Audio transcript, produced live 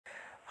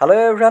Hello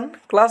everyone,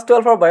 class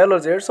 12 for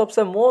biology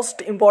सबसे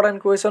most important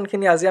question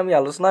खिनि আজি আমি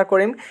আলোচনা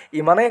কৰিম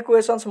ইমানে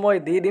questions মই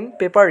দি দিম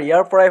পেপাৰ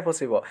ইয়াৰ পৰাই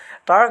ফসিব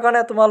তাৰ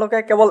কাৰণে তোমালোকে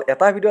কেৱল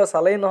এটা ভিডিও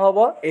চালেই নহব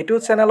এটো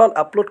চেনেলত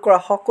আপলোড কৰা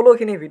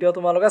সকলোখিনি ভিডিও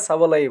তোমালোকে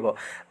চাব লাগিব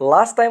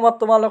লাষ্ট টাইমত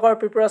তোমালোকৰ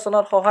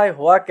প্ৰিপাৰেচনত সহায়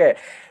হোৱাকে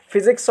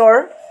ফিজিক্সৰ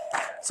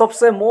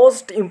सबसे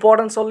मोस्ट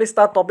इम्पोर्टेंट 40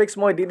 টা টপিকস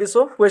মই দি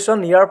দিছো কোৱেশ্চন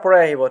ইয়াৰ পৰা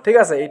আহিব ঠিক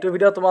আছে এইটো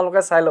ভিডিও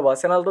তোমালোকে চাই লবা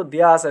চেনেলটো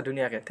দিয়া আছে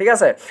ধুনিয়াকে ঠিক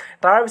আছে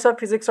তাৰ পিছত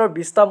ফিজিক্সৰ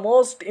 20 টা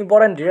মোষ্ট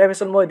ইম্পৰ্টেন্ট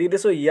ডেৰিভেশন মই দি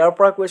দিছো ইয়াৰ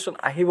পৰা কোৱেশ্চন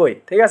আহিবই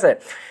ঠিক আছে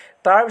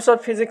তাৰ পিছত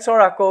ফিজিক্সৰ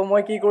আকৌ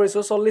মই কি কৰিছো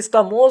 40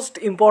 টা মোষ্ট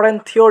ইম্পৰ্টেন্ট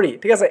থিওৰি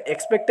ঠিক আছে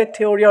এক্সপেক্টেড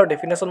থিওৰি আৰু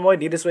ডেফিনেশন মই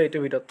দি দিছো এইটো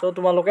ভিডিওত তো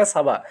তোমালোকে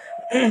চাবা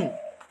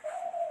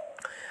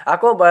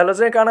আকৌ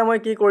বায়োলজিৰ কাৰণে মই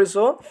কি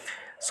কৰিছো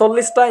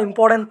 40 টা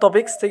ইম্পৰ্টেন্ট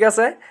টপিকস ঠিক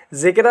আছে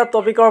যেকেটা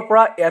টপিকৰ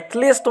পৰা এট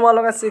লিষ্ট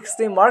তোমালোকে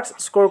 60 মাৰ্কস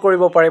স্কোৰ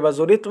কৰিব পাৰিবা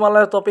যদি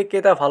তোমালোকে টপিক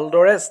কেটা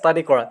ভালদৰে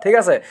ষ্টাডি কৰা ঠিক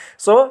আছে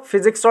সো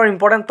ফিজিক্সৰ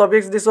ইম্পৰ্টেন্ট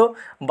টপিকস দিছো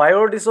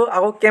বায়োৰ দিছো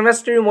আকৌ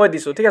কেমিষ্ট্ৰি মই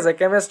দিছো ঠিক আছে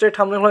কেমিষ্ট্ৰি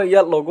থাম্বনেল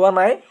ইয়াত লগোৱা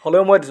নাই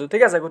হলেও মই দিছো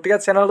ঠিক আছে গতিকে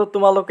চেনেলটো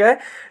তোমালোকে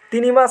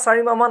 3 মাহ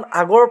 4 মাহ মান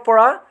আগৰ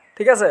পৰা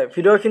ঠিক আছে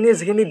ভিডিওখিনি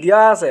যিখিনি দিয়া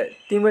আছে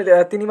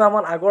 3 মাহ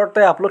মান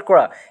আগতে আপলোড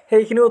কৰা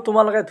সেইখিনিও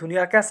তোমালোকে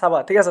ধুনিয়াকে চাবা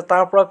ঠিক আছে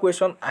তাৰ পৰা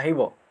কোৱেশ্চন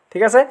আহিব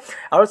ঠিক আছে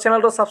আৰু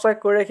চেনেলটো সাবস্ক্ৰাইব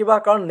কৰি ৰাখিবা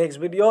কাৰণ নেক্সট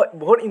ভিডিও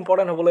বহুত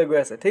ইম্পৰ্টেন্ট হ'বলৈ গৈ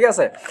আছে ঠিক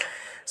আছে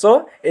সো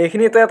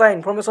এইখিনিতে এটা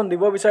ইনফৰমেশন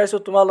দিব বিচাৰিছো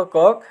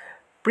তোমালোকক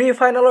প্ৰি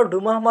ফাইনালৰ 2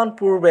 মাহ মান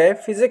পূৰ্বে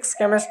ফিজিক্স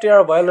কেমিষ্ট্ৰি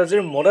আৰু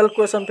বায়োলজিৰ মডেল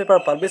কোৱেশ্চন পেপাৰ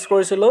পাবলিশ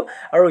কৰিছিলো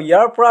আৰু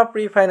ইয়াৰ পৰা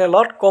প্ৰি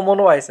ফাইনালত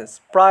কমনো আইছে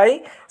প্ৰায়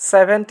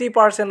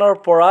 70% ৰ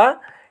পৰা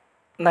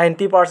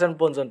 90%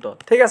 পৰ্যন্ত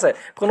ঠিক আছে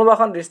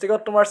কোনোবাখন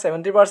ডিস্ট্ৰিক্টত তোমাৰ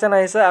 70%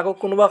 আহিছে আকৌ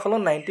কোনোবাখন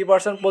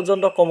 90%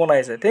 পৰ্যন্ত কমন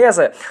আহিছে ঠিক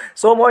আছে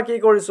সো মই কি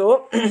কৰিছো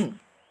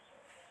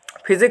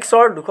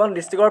ফিজিক্সৰ দুখন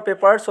ডিস্ট্ৰিক্টৰ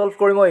পেপাৰ সলভ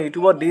কৰি মই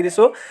ইউটিউবত দি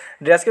দিছো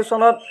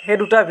ডেসক্ৰিপচনত হে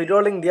দুটা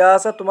ভিডিওৰ লিংক দিয়া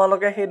আছে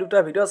তোমালোকে হে দুটা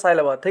ভিডিও চাই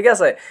লবা ঠিক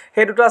আছে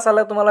হে দুটা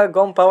চালে তোমালোকে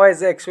গম পাবাই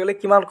যে একচুয়ালি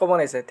কিমান কমন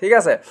আছে ঠিক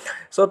আছে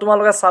সো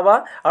তোমালোকে চাবা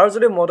আৰু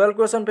যদি মডেল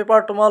কোৱেশ্চন পেপাৰ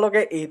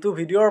তোমালোকে এইটো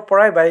ভিডিওৰ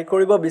পৰাই বাই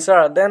কৰিব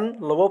বিচাৰা দেন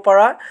লব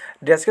পাৰা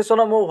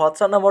ডেসক্ৰিপচনত মোৰ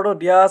WhatsApp নম্বৰটো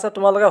দিয়া আছে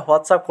তোমালোকে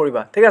WhatsApp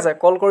কৰিবা ঠিক আছে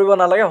কল কৰিব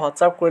নালাগে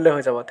WhatsApp কৰিলে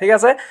হৈ যাব ঠিক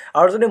আছে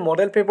আৰু যদি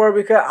মডেল পেপাৰৰ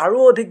বিষয়ে আৰু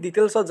অধিক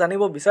ডিটেইলছত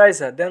জানিব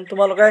বিচাৰিছা দেন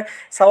তোমালোকে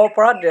চাব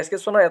পাৰা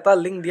ডেসক্ৰিপচনত এটা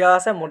লিংক দিয়া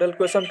আছে মডেল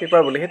কোৱেশ্চন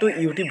পেপাৰ বুলি হেতু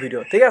ইউটিউব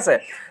ভিডিও ঠিক আছে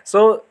সো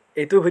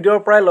এইটো ভিডিওৰ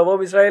পৰাই লব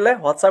বিচাৰিলে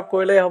WhatsApp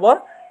কৰিলে হ'ব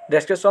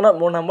ডেসক্ৰিপচনত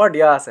মোৰ নম্বৰ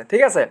দিয়া আছে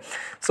ঠিক আছে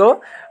সো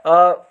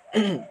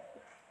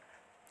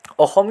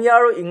অসমীয়া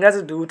আৰু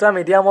ইংৰাজী দুটা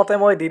মিডিয়ামতে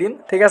মই দি দিম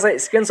ঠিক আছে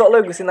স্ক্ৰিনশ্বট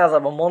লৈ গুছি না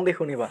যাব মন দি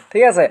শুনিবা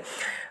ঠিক আছে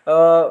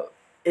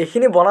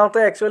এইখিনি বনাওতে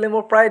একচুয়ালি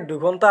মোৰ প্ৰায়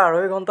 2 ঘন্টা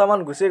 2.5 ঘন্টা মান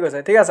গুছি গৈছে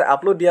ঠিক আছে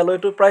আপলোড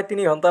দিয়ালৈতো প্ৰায়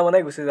 3 ঘন্টা মানে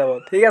গুছি যাব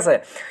ঠিক আছে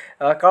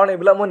কাৰণ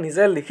এইবিলাক মই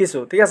নিজে লিখিছো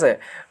ঠিক আছে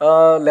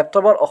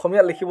ল্যাপটপত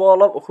অসমীয়া লিখিব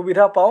অলপ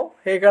অসুবিধা পাও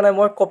সেই কাৰণে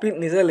মই কপি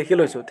নিজে লিখি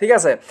লৈছো ঠিক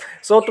আছে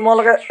সো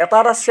তোমালোকে এটা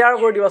শেয়াৰ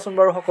কৰি দিবাচোন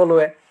বাৰু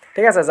সকলোৱে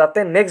ঠিক আছে যাতে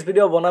নেক্সট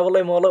ভিডিও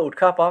বনাবলৈ মই অলপ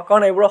উৎসাহ পাওঁ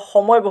কাৰণ এইবোৰ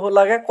সময় বহুত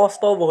লাগে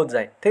কষ্টও বহুত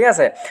যায় ঠিক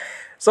আছে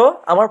সো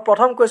আমাৰ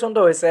প্ৰথম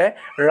কোৱেশ্চনটো হৈছে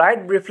ৰাইট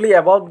ব্ৰিফলি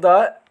অ্যাবাউট দা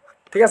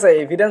ঠিক আছে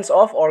এভিডেন্স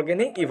অফ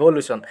অৰ্গেনিক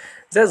ইভলিউশন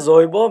যে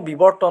জৈৱ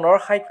বিৱৰ্তনৰ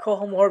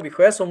সাক্ষ্যসমূহৰ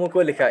বিষয়ে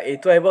চমুকৈ লিখা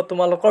এইটো আহিব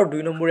তোমালোকৰ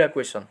 2 নম্বৰীয়া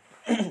কোৱেশ্চন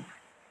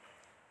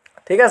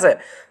ঠিক আছে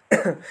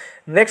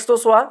নেক্সট তো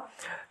সোয়া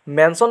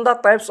মেনশন দা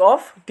টাইপস অফ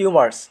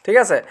টিউমাৰস ঠিক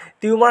আছে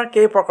টিউমাৰ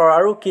কেই প্ৰকাৰ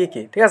আৰু কি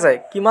কি ঠিক আছে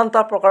কিমানটা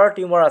প্ৰকাৰৰ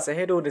টিউমাৰ আছে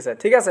হেতু দিছে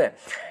ঠিক আছে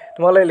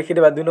তোমালোকে লিখি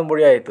দিবা 2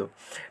 নম্বৰীয়া এইটো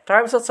তাৰ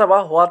পিছত চাবা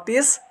what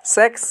is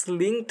sex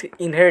linked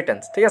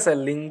inheritance ঠিক আছে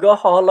লিংগ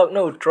সহলগ্ন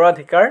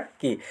উত্তৰাধিকাৰ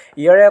কি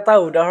ইয়াৰে এটা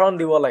উদাহৰণ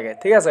দিব লাগে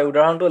ঠিক আছে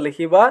উদাহৰণটো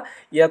লিখিবা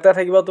ইয়াতে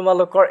থাকিব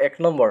তোমালোকৰ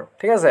 1 নম্বৰ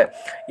ঠিক আছে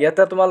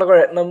ইয়াতে তোমালোকৰ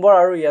 1 নম্বৰ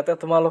আৰু ইয়াতে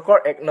তোমালোকৰ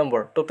 1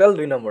 নম্বৰ টোটাল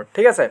 2 নম্বৰ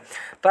ঠিক আছে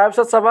তাৰ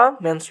পিছত চাবা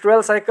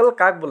মেনষ্ট্ৰুৱেল সাইকেল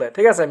কাক বোলে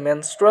ঠিক আছে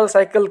মেনষ্ট্ৰুৱেল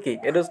সাইকেল কি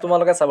এটো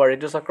তোমালোকে চাবা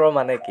ঋতুচক্ৰ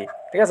মানে কি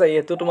ঠিক আছে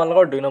এটো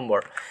তোমালোকৰ 2 নম্বৰ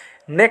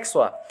নেক্সট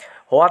ওয়া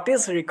What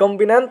is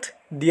recombinant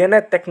DNA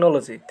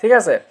technology ঠিক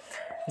আছে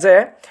যে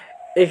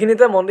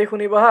এইখিনিতে মন্দি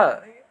শুনিবা হা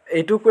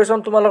এইটো কোৱেশ্চন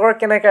তোমালোকৰ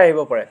কেনেকৈ আহিব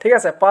পাৰে ঠিক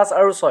আছে 5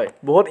 আৰু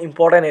 6 বহুত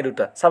ইম্পৰ্টেন্ট এই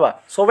দুটা চাবা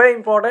সবে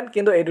ইম্পৰ্টেন্ট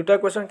কিন্তু এই দুটা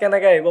কোৱেশ্চন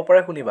কেনেকৈ আহিব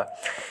পাৰে শুনিবা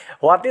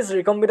What is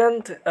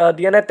recombinant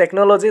DNA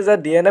technology যে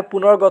DNA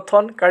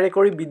পুনৰ্গঠন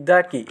কাৰিকৰী বিদ্যা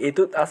কি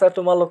এইটো আছে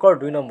তোমালোকৰ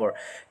 2 নম্বৰ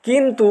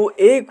কিন্তু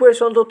এই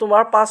কোৱেশ্চনটো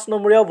তোমাৰ 5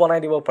 নম্বৰীয়া বনাই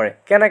দিব পাৰে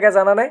কেনেকৈ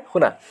জানা নাই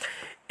শুনা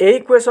এই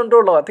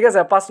কোৱেশ্চনটোৰ লগত ঠিক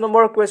আছে 5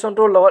 নম্বৰ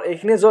কোৱেশ্চনটোৰ লগত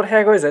এইখিনি জৰ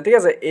হেগ হৈছে ঠিক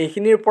আছে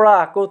এইখিনিৰ পৰা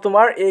আকৌ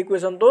তোমাৰ এই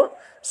কোৱেশ্চনটো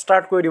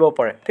ষ্টাৰ্ট কৰি দিব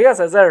পাৰে ঠিক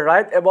আছে যে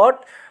right about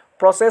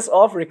process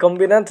of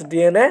recombinant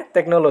DNA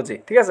technology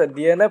ঠিক আছে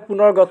DNA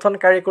পুনৰ্গঠন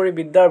কাৰিকৰী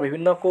বিদ্যাৰ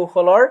বিভিন্ন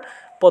কৌশলৰ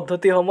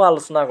পদ্ধতিসমূহ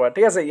আলোচনা কৰা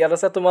ঠিক আছে ইয়াত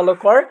আছে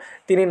তোমালোকৰ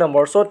 3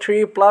 নম্বৰ সো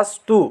 3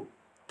 + 2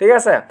 ঠিক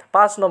আছে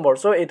 5 নম্বৰ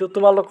সো এটো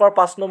তোমালোকৰ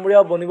 5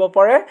 নম্বৰীয়া বনিব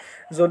পাৰে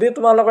যদি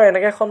তোমালোকৰ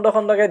এনেকে খণ্ড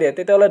খণ্ডকে দিয়ে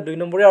তেতিয়ালে 2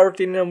 নম্বৰীয়া আৰু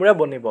 3 নম্বৰীয়া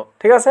বনিব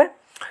ঠিক আছে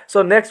So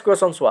next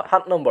question soa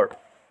 7 number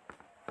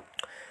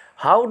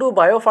How do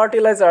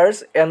biofertilizers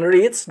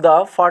enrich the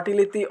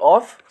fertility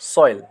of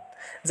soil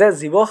যে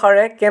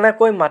জীবহাৰে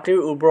কেনেকৈ মাটিৰ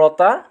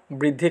উৰ্বৰতা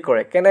বৃদ্ধি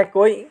কৰে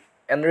কেনেকৈ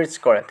এনৰিচ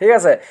কৰে ঠিক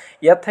আছে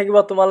ইয়াত থাকিব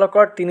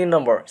তোমালোকৰ 3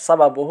 নম্বৰ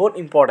চাবা বহুত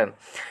ইম্পৰ্টেন্ট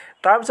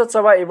তাৰপিছত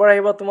চাবা এবাৰ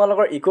আহিব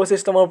তোমালোকৰ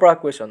ইকোসিস্টেমৰ পৰা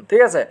কোৱেশ্চন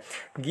ঠিক আছে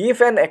give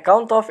N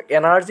account of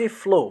energy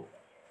flow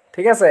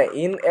ঠিক আছে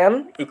ইন এন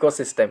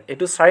ইকোসিস্টেম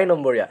এটো 4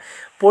 নম্বৰীয়া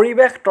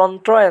পৰিৱেশ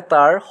তন্ত্ৰ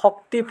এটাৰ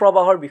শক্তি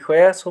প্ৰবাহৰ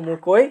বিষয়ে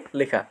চমুকৈ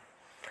লিখা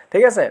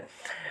ঠিক আছে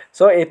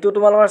সো এটো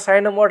তোমালোকৰ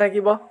 4 নম্বৰ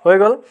থাকিব হৈ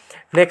গল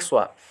নেক্সট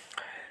ওয়া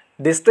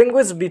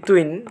ডিস্টিংগুইশ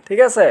বিটুইন ঠিক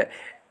আছে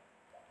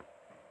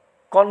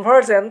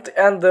কনভাৰ্জেন্ট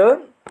এণ্ড দ্য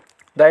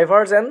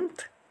ডাইভাৰ্জেন্ট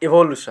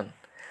ইভলিউশন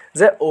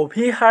যে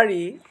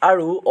অভিহাৰী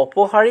আৰু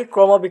অপহাৰী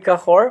ক্ৰম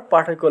বিকাশৰ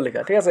পাৰ্থক্য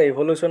লিখা ঠিক আছে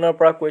ইভলিউশনৰ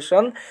পৰা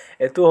কোৱেশ্চন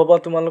এটো হ'ব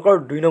তোমালোকৰ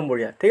 2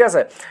 নম্বৰীয়া ঠিক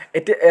আছে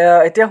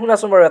এতিয়া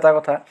শুনাছোন বাৰু এটা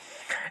কথা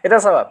এটা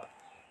চাবা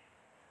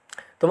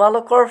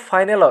তোমালোকৰ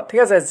ফাইনেলত ঠিক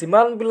আছে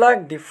যিমান বিলাক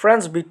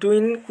ডিফাৰেন্স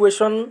বিটুইন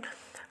কোৱেশ্চন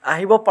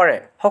আহিব পাৰে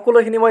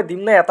সকলোখিনি মই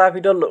দিম না এটা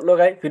ভিডিও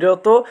লগাই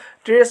ভিডিওটো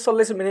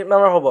 30-40 মিনিট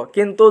মানৰ হ'ব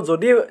কিন্তু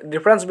যদি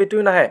ডিফাৰেন্স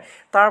বিটুইন আহে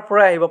তাৰ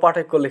পৰা আহিব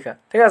পাৰ্থক্য লিখা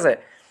ঠিক আছে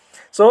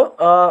সো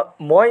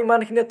মই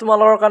ইমানখিনি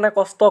তোমালোকৰ কাৰণে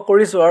কষ্ট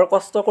কৰিছো আৰু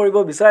কষ্ট কৰিব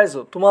বিচাৰিছো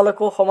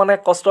তোমালোকো সমানে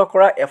কষ্ট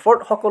কৰা এফৰ্ট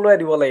সকলোৱে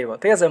দিব লাগিব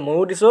ঠিক আছে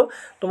মইও দিছো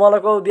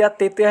তোমালোকও দিয়া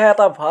তেতিয়াহে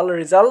এটা ভাল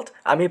ৰিজাল্ট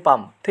আমি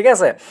পাম ঠিক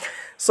আছে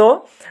সো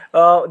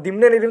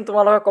দিমনে নিদিম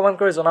তোমালোকে কমেন্ট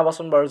কৰি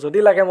জনাবাচোন বাৰু যদি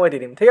লাগে মই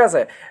দিম ঠিক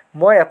আছে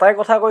মই এটাই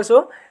কথা কৈছো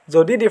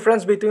যদি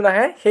ডিফাৰেন্স বিটুইন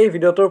আহে সেই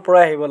ভিডিওটোৰ পৰা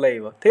আহিব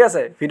লাগিব ঠিক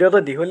আছে ভিডিওটো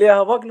দিহলিয়া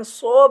হ'ব কিন্তু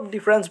সব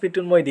ডিফাৰেন্স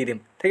বিটুইন মই দিম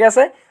ঠিক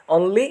আছে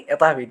অনলি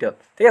এটা ভিডিও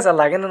ঠিক আছে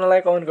লাগে না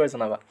নালাগে কমেন্ট কৰি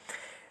জনাবা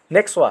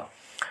নেক্সট ওয়া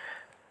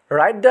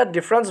write the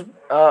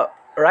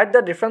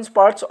different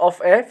parts of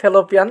a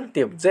fallopian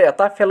tube যে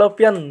এটা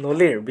fallopian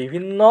নলীৰ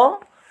বিভিন্ন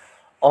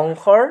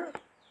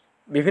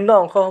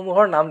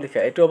অংশসমূহৰ নাম লিখা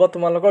এটো হ'ব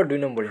তোমালোকৰ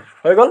 2 নম্বৰীয়া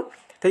হৈ গল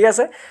ঠিক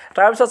আছে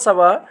তাৰ পিছত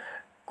চাবা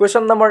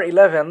question number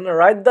 11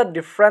 write the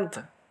different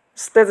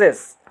stages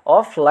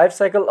of life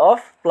cycle of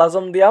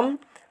Plasmodium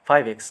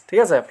vivax ঠিক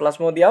আছে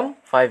Plasmodium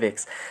vivax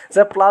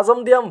যে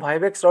Plasmodium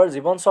vivax ৰ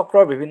জীৱন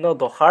চক্ৰৰ বিভিন্ন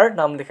দশাৰ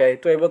নাম লিখা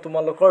এটো হ'ব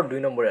তোমালোকৰ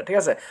 2 নম্বৰীয়া ঠিক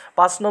আছে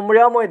 5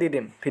 নম্বৰীয়া মই দি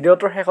দিম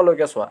ভিডিওটোৰ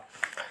শেষলৈকে চোৱা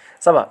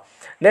চাবা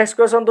নেক্সট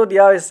কোৱেশ্চন তো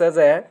দিয়া হৈছে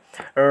যে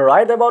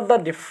write about the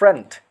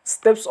different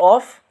steps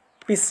of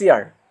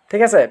PCR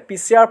ঠিক আছে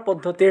PCR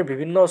পদ্ধতিৰ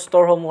বিভিন্ন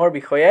স্তৰসমূহৰ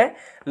বিষয়ে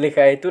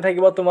লিখা এটো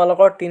থাকিব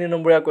তোমালোকৰ 3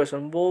 নম্বৰীয়া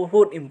কোৱেশ্চন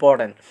বহুত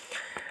ইম্পৰ্টেন্ট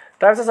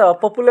তাৰপিছত চাবা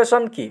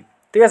পপুলেশন কি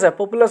ঠিক আছে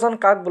পপুলেশন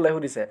কাক বলে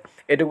সুধিছে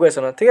এটো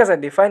কোৱেশ্চন ঠিক আছে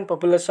ডিফাইন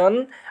পপুলেশন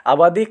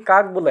আবাদী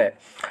কাক বলে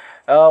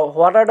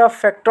what are the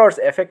factors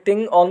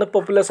affecting on the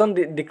population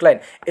decline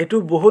এটো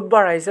বহুত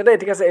বাৰ আহিছে দে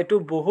ঠিক আছে এটো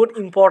বহুত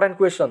ইম্পৰ্টেন্ট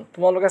কোৱেশ্চন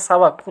তোমালোকে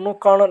চাবা কোনো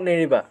কাৰণত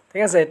নেৰিবা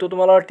ঠিক আছে এটো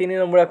তোমালোকৰ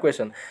 3 নম্বৰীয়া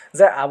কোৱেশ্চন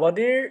যে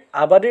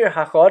আবাদীৰ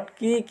হ্ৰাসত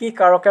কি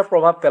কাৰকে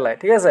প্ৰভাৱ পেলায়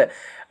ঠিক আছে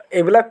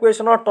এইবিলাক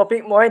কোৱেশ্চনৰ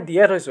টপিক মই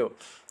দিয়ে থৈছো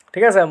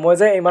ঠিক আছে মই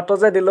যে এইমাত্ৰ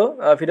যে দিলো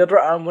ভিডিওটোৰ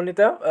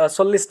আৰম্ভণিতে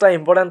 40টা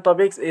important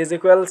topics is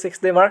equal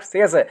 60 marks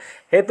ঠিক আছে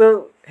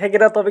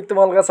হেকিটা টপিক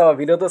তোমালোকে চাবা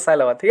ভিডিওটো চাই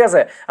লবা ঠিক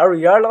আছে আৰু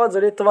ইয়াৰ লগত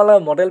যদি তোমালোকে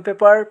মডেল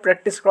পেপাৰ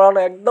প্ৰেক্টিস কৰানো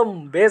একদম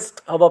বেষ্ট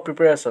হ'ব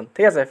প্ৰিপাৰেচন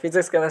ঠিক আছে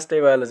ফিজিক্স কেমিষ্ট্ৰি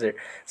বায়োলজি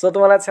সো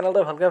তোমালোকে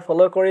চেনেলটো ভালকৈ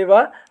ফলো কৰিবা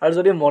আৰু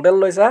যদি মডেল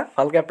লৈছা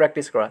ভালকৈ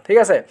প্ৰেক্টিস কৰা ঠিক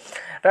আছে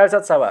তাৰ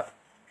পিছত চাবা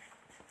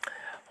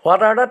what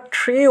are the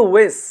 3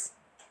 ways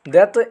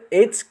that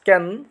AIDS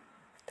can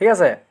ঠিক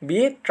আছে B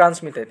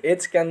transmitted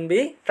AIDS can be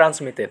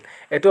transmitted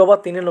এটো হ'ব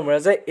 3 নম্বৰ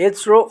যে AIDS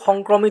ৰোগ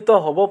সংক্ৰমিত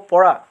হ'ব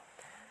পৰা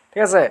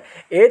ঠিক আছে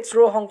AIDS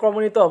ৰোগ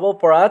সংক্ৰমিত হ'ব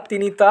পৰা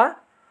তিনিটা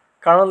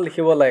কাৰণ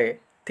লিখিব লাগে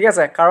ঠিক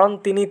আছে কাৰণ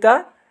তিনিটা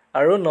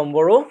আৰু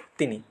নম্বৰো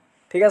 3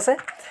 ঠিক আছে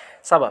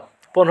চাবা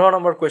 15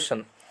 number question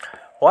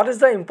what is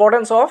the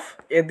importance of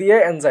ADA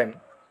enzyme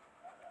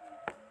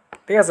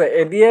ঠিক আছে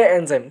ADA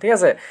enzyme ঠিক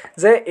আছে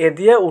যে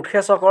ADA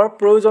উৎসেচকৰ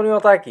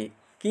প্ৰয়োজনীয়তা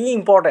কি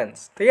ইম্পৰ্টেন্স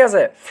ঠিক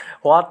আছে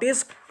what is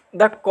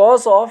the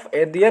cause of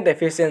ADA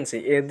deficiency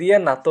ADA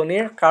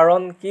নাটনিৰ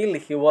কাৰণ কি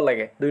লিখিব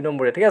লাগে 2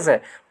 নম্বৰ ঠিক আছে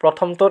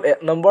প্ৰথমটোত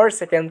 1 নম্বৰ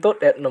সেকেন্ডটোত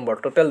 1 নম্বৰ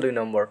টোটাল 2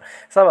 নম্বৰ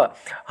চাবা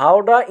how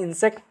the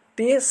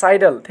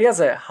insecticidal ঠিক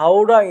আছে how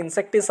the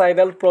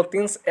insecticidal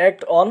proteins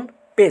act on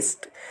pest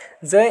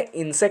যে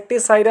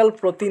insecticidal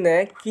proteine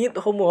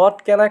কীটসমূহত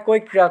কেনেকৈ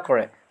ক্ৰিয়া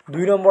কৰে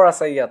 2 নম্বৰ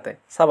আছে ইয়াতে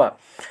চাবা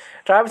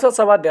তাৰ পিছত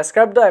চাবা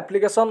describe the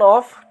application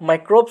of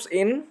microbes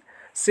in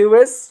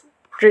sewage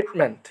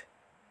treatment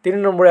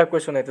 3 নম্বৰীয়া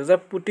question এটো যে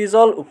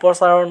পুটিজল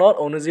উপচাৰণত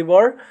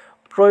অনুজীৱৰ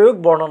প্ৰয়োগ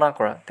বৰ্ণনা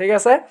কৰা ঠিক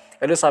আছে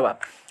এটো চাবা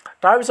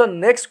তাৰ পিছত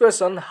next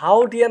question how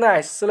DNA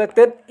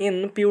isolated in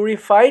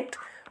purified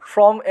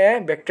from a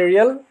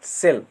bacterial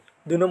cell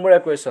 2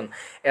 নম্বৰীয়া question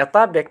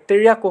এটা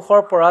ব্যাকটেৰিয়া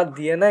কোষৰ পৰা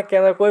DNA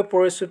কেনেকৈ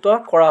পৰিচিত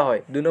কৰা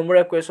হয় 2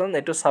 নম্বৰীয়া কোৱেশ্চন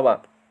এটো চাবা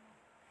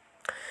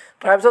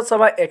তাৰপিছত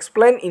চাবা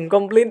explain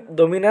incomplete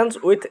dominance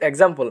with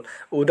example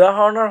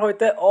উদাহৰণৰ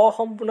সৈতে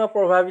অসম্পূৰ্ণ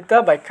প্ৰভাৱিতা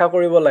ব্যাখ্যা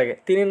কৰিব লাগে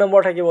 3 নম্বৰ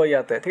থাকিব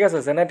ইয়াতে ঠিক আছে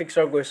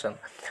জেনেটিক্সৰ কোৱেশ্চন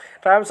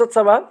তাৰপিছত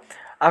চাবা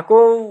আকৌ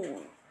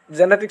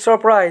জেনেটিক্সৰ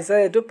পৰা আহিছে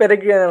এটো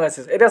পেডিগ্ৰী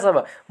এনালাইসিস এটা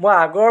চাবা মই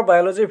আগৰ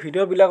বায়োলজি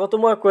ভিডিও বিলাকতো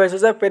মই কৈছো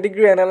যে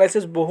পেডিগ্ৰী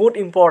এনালাইসিস বহুত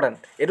ইম্পৰ্টেন্ট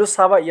এটো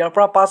চাবা ইয়াৰ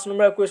পৰা 5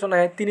 নম্বৰ কোৱেশ্চন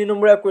আহে 3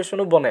 নম্বৰ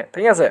কোৱেশ্চনো বনে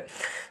ঠিক আছে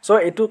সো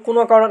এটো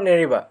কোনো কাৰণত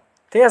নেৰিবা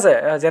ঠিক আছে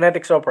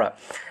জেনেটিক্সৰ পৰা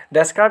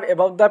describe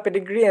about the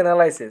pedigree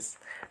analysis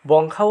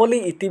বংশাৱলী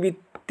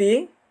ইতিবৃত্তি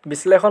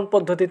বিশ্লেষণ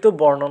পদ্ধতিটো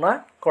বৰ্ণনা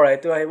কৰা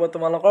এইটো আহিব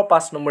তোমালোকৰ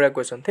 5 নম্বৰীয়া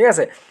কোৱেশ্চন ঠিক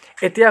আছে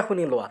এতিয়া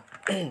শুনি লোৱা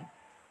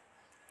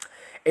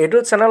এইটো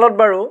চেনেলত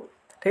বাৰু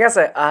ঠিক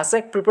আছে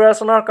আহসেক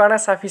প্ৰিপাৰেচনৰ কাৰণে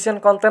সাফিচিয়েন্ট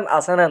কন্টেন্ট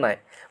আছে নে নাই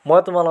মই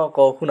তোমালোকক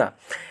কওঁ শুনা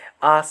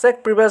আহসেক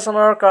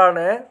প্ৰিপাৰেচনৰ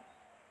কাৰণে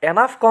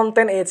এনাফ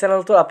কন্টেন্ট এই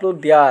চেনেলটো আপলোড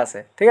দিয়া আছে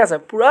ঠিক আছে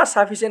পুৰা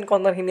সাফিচিয়েন্ট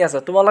কন্টেন্ট খিনি আছে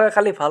তোমালোকে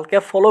খালি ভালকে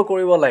ফলো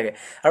কৰিব লাগে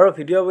আৰু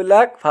ভিডিও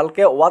বিলাক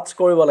ভালকে ওয়াচ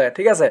কৰিব লাগে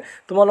ঠিক আছে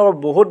তোমালোকৰ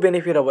বহুত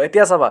বেনিফিট হ'ব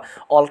এতিয়া চাবা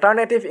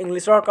অল্টাৰনেটিভ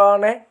ইংলিছৰ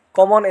কাৰণে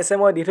কমন এছে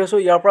মই দি থৈছো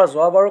ইয়াৰ পৰা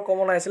যোৱাবাৰো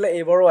কমন আহিছিলে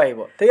এইবাৰো আহিব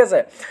ঠিক আছে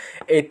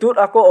এইটোত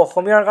আকৌ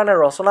অসমীয়াৰ কাৰণে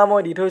ৰচনা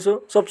মই দি থৈছো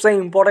সবচে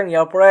ইম্পৰ্টেন্ট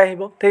ইয়াৰ পৰাই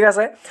আহিব ঠিক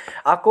আছে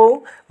আকৌ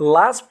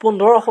লাষ্ট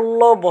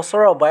 15-16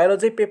 বছৰৰ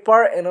বায়োলজি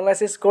পেপাৰ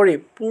এনালাইসিস কৰি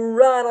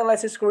পুৰা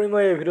এনালাইসিস কৰি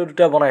মই এই ভিডিও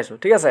দুটা বনাইছো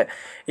ঠিক আছে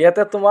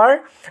ইয়াতে তোমাৰ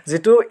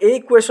যেটো এই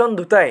কোৱেশ্চন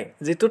দুটাই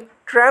যেটো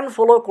ট্ৰেন্ড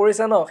ফলো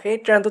কৰিছে ন সেই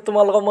ট্ৰেন্ডটো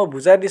তোমালোকক মই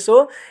বুজাই দিছো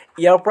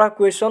ইয়াৰ পৰা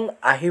কোৱেশ্চন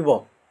আহিব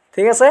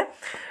ঠিক আছে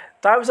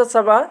তাৰ পিছত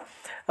চাবা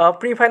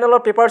প্ৰি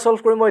ফাইনালৰ পেপাৰ সলভ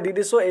কৰি মই দি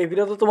দিছো এই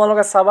ভিডিওটো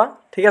তোমালোকে চাবা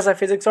ঠিক আছে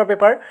ফিজিক্সৰ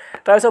পেপাৰ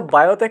তাৰ পিছত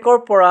বায়োটেকৰ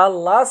পৰা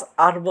লাষ্ট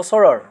 8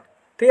 বছৰৰ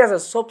ঠিক আছে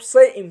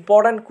সবচে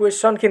ইম্পৰ্টেন্ট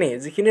কোৱেশ্চন খিনি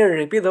যিখিনি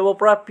ৰিপিট হ'ব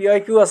পৰা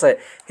PIQ আছে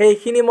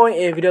সেইখিনি মই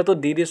এই ভিডিওটো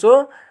দি দিছো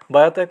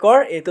বায়োটেকৰ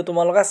এইটো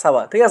তোমালোকে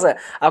চাবা ঠিক আছে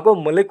আকৌ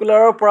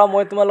মলিকুলাৰৰ পৰা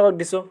মই তোমালোকক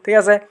দিছো ঠিক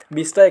আছে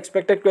 20টা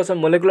এক্সপেক্টেড কোৱেশ্চন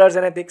মলিকুলাৰ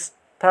জেনেটিক্স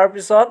তাৰ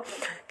পিছত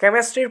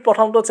কেমিষ্ট্ৰিৰ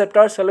প্ৰথমটো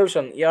চেপ্টাৰ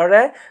সলিউশন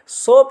ইয়াৰে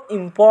সব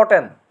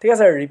ইম্পৰ্টেন্ট ঠিক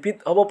আছে ৰিপিট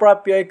হ'ব পৰা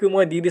PIQ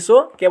মই দি দিছো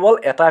কেৱল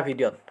এটা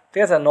ভিডিওত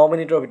ঠিক আছে 9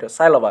 মিনিটৰ ভিডিও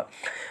চাই লবা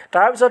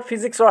তাৰ পিছত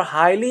ফিজিক্সৰ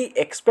হাইলি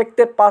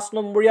এক্সপেক্টেড 5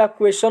 নম্বৰীয়া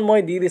কোৱেশ্চন মই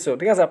দি দিছো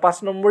ঠিক আছে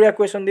 5 নম্বৰীয়া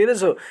কোৱেশ্চন দি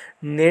দিছো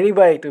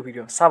নেৰিবা এইটো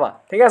ভিডিও চাবা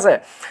ঠিক আছে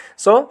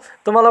সো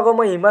তোমালোকক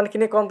মই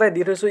ইমানখিনি কন্টেন্ট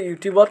দি থৈছো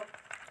ইউটিউবত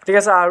ঠিক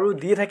আছে আৰু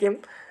দি থাকিম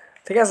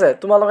ঠিক আছে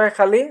তোমালোকে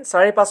খালি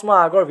 4-5 মাহ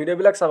আগৰ ভিডিও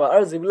বিলাক চাবা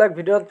আৰু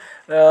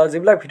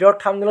যিবিলাক ভিডিওৰ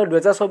থাম্বনেলত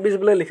 2024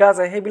 বুলি লিখা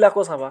আছে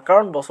সেইবিলাকো চাবা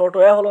কাৰণ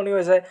বছৰটোহে হলনি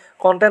হৈছে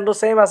কন্টেন্টটো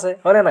সেম আছে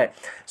হয়নে নাই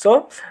সো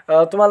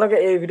তোমালোকে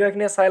এই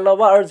ভিডিওখিনি চাই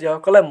লবা আৰু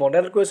যিসকলে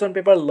মডেল কোৱেশ্চন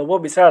পেপাৰ লব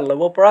বিচাৰা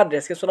লব পৰা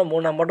ডেসক্ৰিপচনত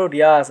মোৰ নম্বৰটো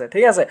দিয়া আছে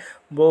ঠিক আছে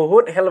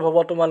বহুত হেল্প হ'ব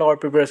তোমালোকৰ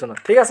প্ৰিপাৰেচনত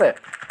ঠিক আছে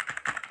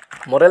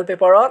মডেল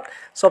পেপাৰত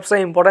সবচে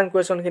ইম্পৰ্টেন্ট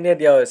কোৱেশ্চন খিনি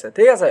দিয়া হৈছে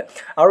ঠিক আছে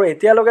আৰু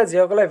এতিয়ালৈকে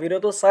যিসকলে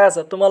ভিডিওটো চাই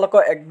আছে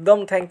তোমালোকক একদম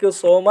থ্যাংক ইউ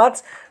সো মাচ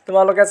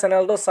তোমালোকে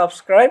চেনেলটো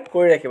সাবস্ক্ৰাইব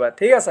কৰি ৰাখিবা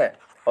ঠিক আছে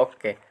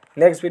ওকে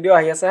নেক্সট ভিডিও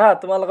আহি আছে হা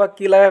তোমালোকক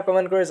কি লাগে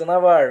কমেন্ট কৰি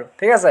জনাবা আৰু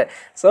ঠিক আছে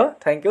সো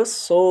থ্যাংক ইউ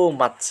সো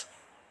মাচ